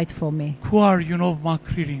have died for me. Քո արյունով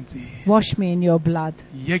մաքրիր ինձ։ Wash me in your blood.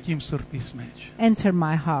 Եկ իմ սրտիս մեջ։ Enter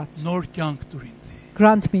my heart. Նոր կյանք դուր ինձ։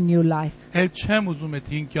 Grant me new life. Էլ չեմ ուզում այդ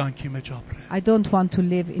հին կյանքի մեջ ապրել։ I don't want to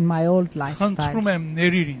live in my old lifestyle. Խնդրում եմ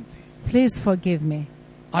ներիր ինձ։ Please forgive me.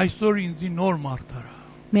 Այսօր ինձ նոր մարդ արա։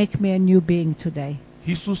 Make me a new being today.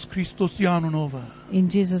 Հիսուս Քրիստոսի անունով։ In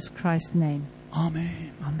Jesus Christ's name.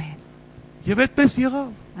 Ամեն։ Amen. Եվ այդպես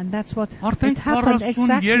եղավ։ And that's what Արդեն it happened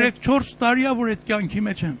exactly. 43-4 տարի է որ այդ կյանքի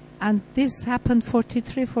մեջ եմ։ And this happened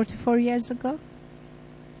 43, 44 years ago.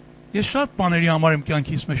 Ես շատ բաների համար եմ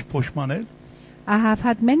կյանքիս մեջ փոշմանել, I have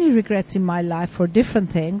had many regrets in my life for different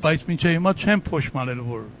things. բայց մինչև հիմա չեմ փոշմանել,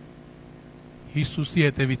 որ Հիսուսի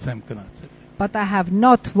հետևից եմ գնացել։ But I have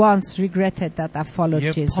not once regretted that I followed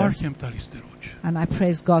Եվ Jesus. փառք եմ տալիս Տերոջ։ And I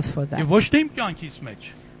praise God for that. Եվ ոչ թե իմ կյանքիս մեջ,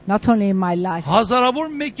 Not only in my life. հազարավոր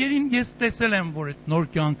մեկերին ես տեսել եմ, որ այդ նոր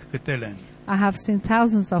կյանք գտել են։ I have seen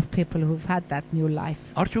thousands of people who've had that new life.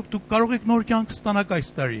 Արդյոք դուք կարող եք նոր կյանք ստանալ այս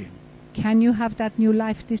տարի։ Can you have that new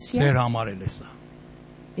life this year? Դեր համարել է սա։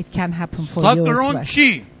 It can happen for Սա you as կրոն well.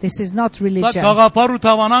 չի, This is not սա religion. գաղափար ու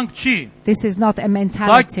թավանանք չի։ This is not a Սա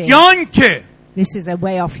mentality. կյանք է։ This is a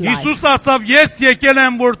way of life. Հիսուս ասավ, ես եկել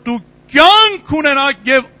եմ, որ դու կյանք ունենաք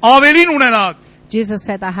եւ ավելին ունենաք։ Jesus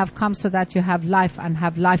said, I have come so that you have life and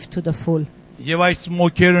have life to the full. Եվ այս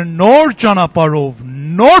մոքերը նոր ճանապարհով,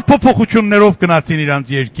 նոր փոփոխություններով գնացին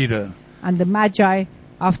իրանց երկիրը։ And the Magi,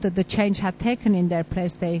 after the change had taken in their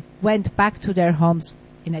place, they went back to their homes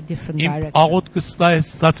in a different Իմ direction. աղոթքը սա է,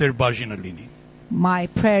 սա ծեր բաժինը լինի։ My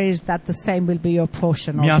prayer is that the same will be your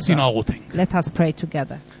portion Միասին also. աղոթենք։ Let us pray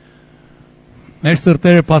together. Մեր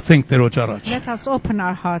սրտերը բացենք Տերոջ առաջ։ Let us open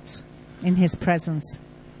our hearts in His presence.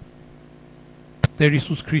 Տեր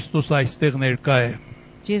Հիսուս Քրիստոսը այստեղ ներկա է։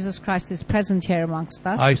 Jesus Christ is present here amongst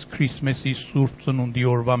us Այս Քրիսմեսի Սուրբ Ծնունդի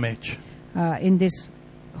օրվա մեջ in this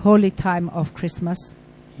holy time of Christmas,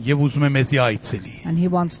 եւ ուզում է մեզի այցելի։ and He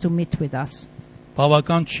wants to meet with us.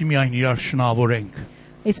 Բավական չի միայն իրար շնորհավորենք,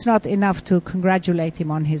 It's not enough to congratulate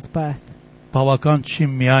him on his birth. բավական չի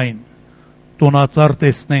միայն տոնածառ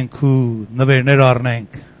տեսնենք ու նվերներ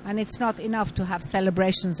առնենք And it's not enough to have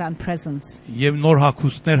celebrations and presents. եւ նոր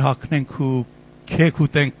հագուստներ հագնենք ու քեք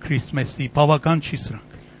ուտենք Քրիսմեսի, բավական չի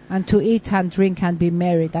սրանք։ And to eat and drink and be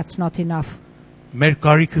merry, that's not enough. Մեր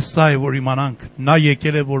կարիքը սա է, որ իմանանք, նա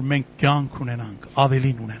եկել է, որ մենք կյանք ունենանք,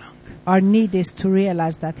 ավելին ունենանք։ Our need is to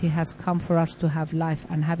realize that he has come for us to have life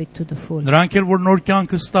and have it to the full. Նրանք էլ որ նոր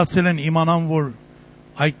կյանքը ստացել են, իմանան, որ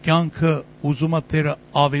այդ կյանքը ուզում է Տերը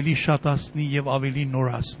ավելի շատացնի եւ ավելի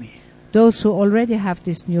նորացնի։ Those who already have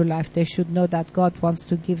this new life, they should know that God wants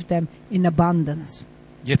to give them in abundance.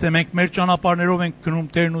 Եթե մենք մեր ճանապարհներով ենք գնում,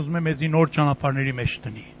 Տերն ուզում է մեզի նոր ճանապարհների մեջ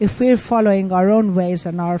տնի։ If we're following our own ways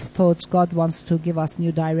and our thoughts, God wants to give us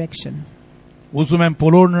new direction. Ուզում եմ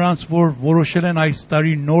բոլոր նրանց, որ որոշել են այս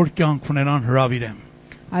տարի նոր կյանք ունենան, հրավիրեմ։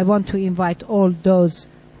 I want to invite all those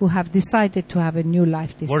who have decided to have a new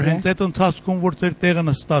life this Որ year. հենց այդ ընթացքում, որ ձեր տեղը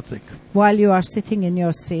նստած եք, While you are sitting in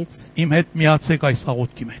your seats, իմ հետ միացեք այս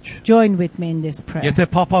աղոթքի մեջ։ join with me in this prayer. Եթե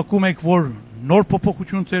փափակում եք, որ նոր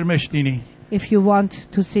փոփոխություն ձեր մեջ լինի, If you want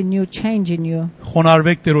to see new change in you,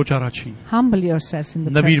 խոնարհվեք Տերոջ առաջին humble yourselves in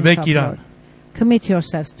the Նվիրվեք presence of իրան։ Lord. Commit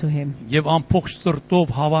yourselves to him. եւ ամբողջ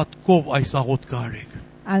սրտով, հավատքով այս աղոթքը արեք։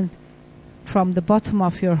 And from the bottom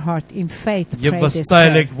of your heart, in faith, Եվ pray this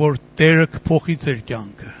վստահ prayer. եք, որ Տերը կփոխի ձեր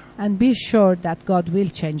կյանքը։ And be sure that God will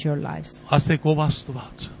change your lives. Ասեք ով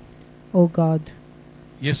Աստված, Oh God,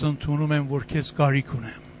 ես ընդունում եմ, որ քեզ կարիք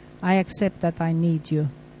ունեմ։ I accept that I need you.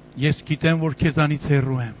 Ես գիտեմ, որ քեզանից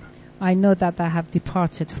հեռու եմ։ I know that I have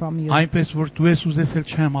departed from you. Այնպես որ դու ես ուզեցել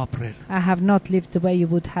չեմ ապրել։ I have not lived the way you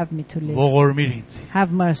would have me to live. Ողորմիր ինձ։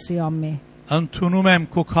 Have mercy on me. Ընդունում եմ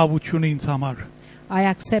քո խավությունը ինձ համար։ I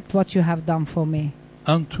accept what you have done for me.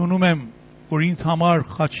 Ընդունում եմ, որ ինձ համար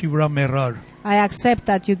խաչի վրա մեռար։ I accept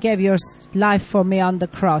that you gave your life for me on the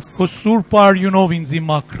cross. Քո սուրբ արյունով ինձ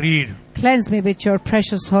մաքրիր։ Cleanse me with your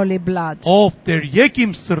precious holy blood. Ով Տեր, եկ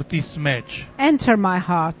իմ սրտիս մեջ Enter my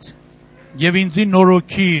heart եւ ինձ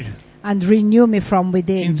նորոգիր, and renew me from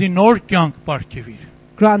within. ինձ նոր կյանք ապարգևիր,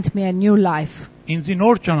 Grant me a new life. ինձ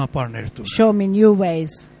նոր ճանապարհներ տուր։ Show me new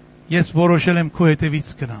ways. Ես որոշել եմ քո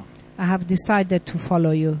հետևից գնամ։ I have decided to follow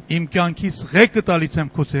you. Իմ կյանքից ղեկը տալիս եմ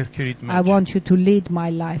քո ձեռքերիդ I մեջ։ want you to lead my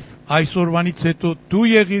life. Այսօրվանից հետո դու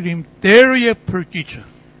եղիր իմ Տերը եւ Փրկիչը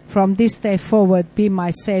From this day forward, be my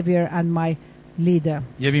Savior and my leader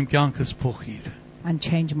եւ իմ կյանքս փոխիր։ and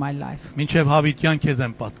change my life. Մինչեւ հավիտյան քեզ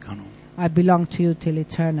եմ պատկանում։ I belong to you till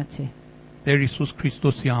eternity. Տեր Հիսուս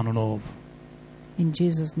Քրիստոսի անունով։ In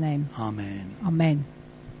Jesus' name, Ամեն։ Amen.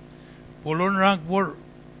 Բոլոր նրանք, որ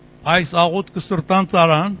այս աղոթքը սրտանց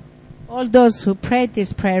արան All those who prayed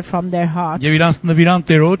this prayer from their heart եւ իրանց նվիրան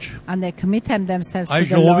Տերոջ, and they commit themselves to այս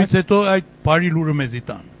the Lord, ժողովից հետո այդ բարի լուրը մեզի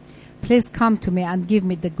տան։ please come to me and give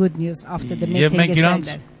me the good news after the Եվ meeting մենք is իրանց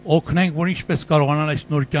ended. օգնենք, որ ինչպես կարողանան այս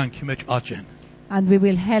նոր կյանքի մեջ աճեն։ And we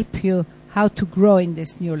will help you how to grow in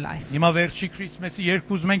this new life. Հիմա վերջի Քրիսմեսի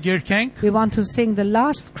երկուց մենք երգենք We want to sing the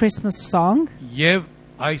last Christmas song. եւ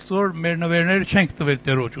այսօր մեր նվերները չենք տվել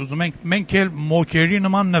Տերոջ, ուզում ենք մենք էլ մոքերի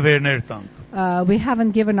նման նվերներ տանք։ We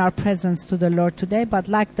haven't given our presents to the Lord today, but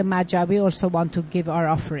like the Magi, we also want to give our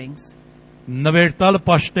offerings. Նվեր տալը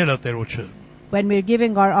պաշտելը Տերոջը։ When we're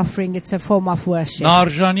giving our offering, it's a form of worship. Նա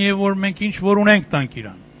արժանի է, որ մենք ինչ որ ունենք տանք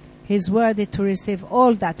իրան։ He's worthy to receive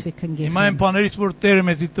all that we can give Հիմա այն him. բաներից, որ Տերը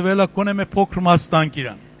մեզի տվել է, կոնե մի փոքր մաս տանք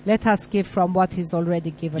իրան։ Let us give from what he's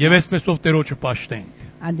already given Եվ us. այսպեսով Տերոջը պաշտենք։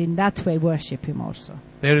 And in that way worship him also.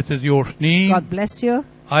 Տերը ձեզ օրհնի։ God bless you.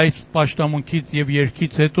 Այս պաշտամունքից եւ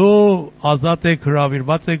երկից հետո ազատ եք,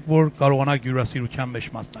 հրավիրված եք, որ կարողանաք յուրասիրության մեջ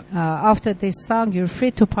մասնակցել։ After this song, you're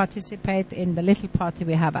free to participate in the little party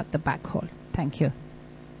we have at the back hall. Thank you.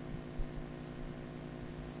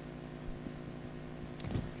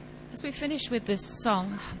 As we finish with this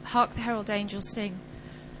song, Hark the Herald Angels Sing,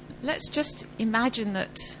 let's just imagine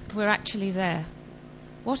that we're actually there.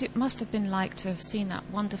 What it must have been like to have seen that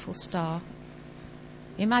wonderful star.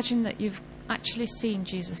 Imagine that you've actually seen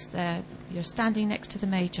Jesus there. You're standing next to the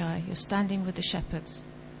Magi. You're standing with the shepherds.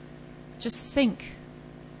 Just think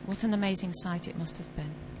what an amazing sight it must have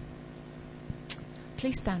been.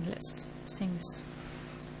 Please stand. Let's sing this.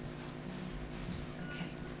 Okay.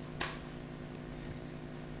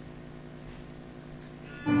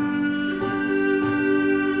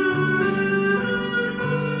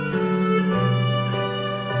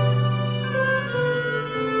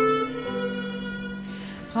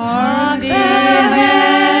 Hark the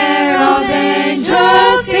herald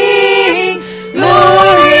angels sing,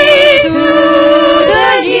 glory to the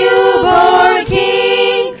newborn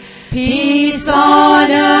King, peace on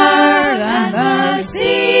earth and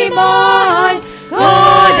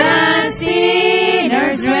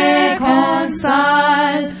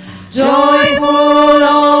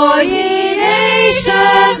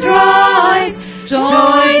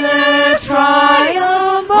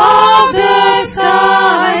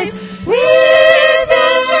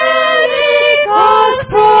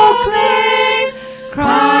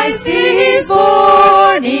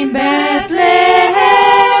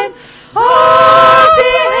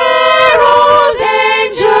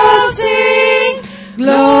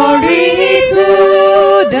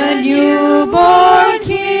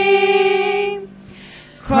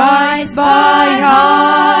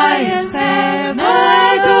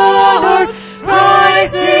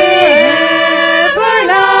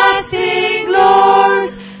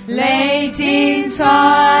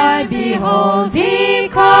beholding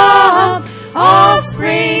come,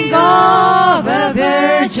 offspring of a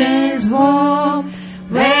virgin's womb.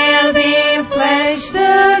 Veiled in flesh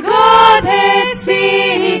the Godhead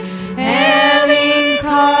see, hell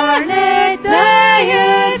incarnate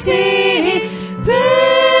deity,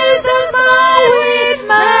 pleased us now with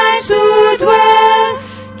man to dwell.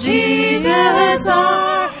 Jesus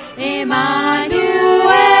our Emmanuel,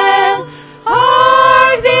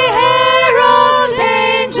 hark the herald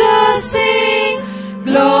angels sing,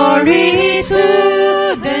 glory to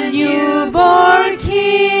the newborn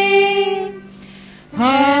King.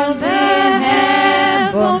 Hail the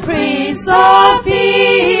heaven Prince of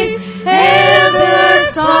Peace, hail the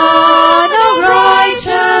Son of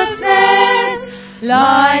Righteousness,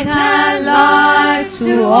 light and life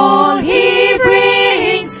to all he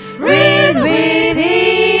brings, rings with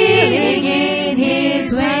healing in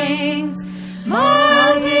his wings.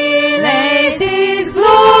 Multi-lays his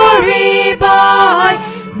glory by,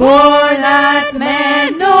 born that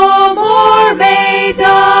men no more may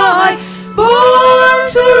die, born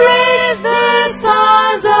to raise the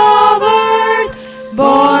sons of earth,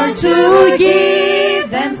 born to give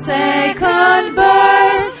them second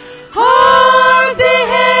birth. Hark the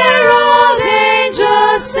herald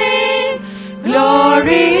angels sing,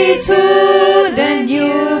 glory to the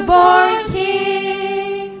newborn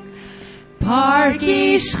King.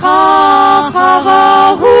 Parkish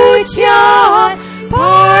chachavahutyan,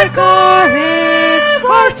 parkaret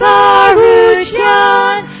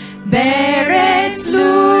vartarutyan, Beretz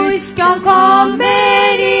luis kyankom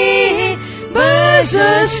beni,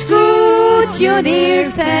 b'zeshkut yonir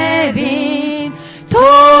tevim,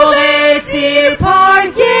 toletzir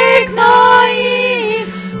parkek naim,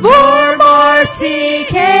 vor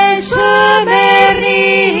martik el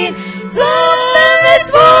shemerim,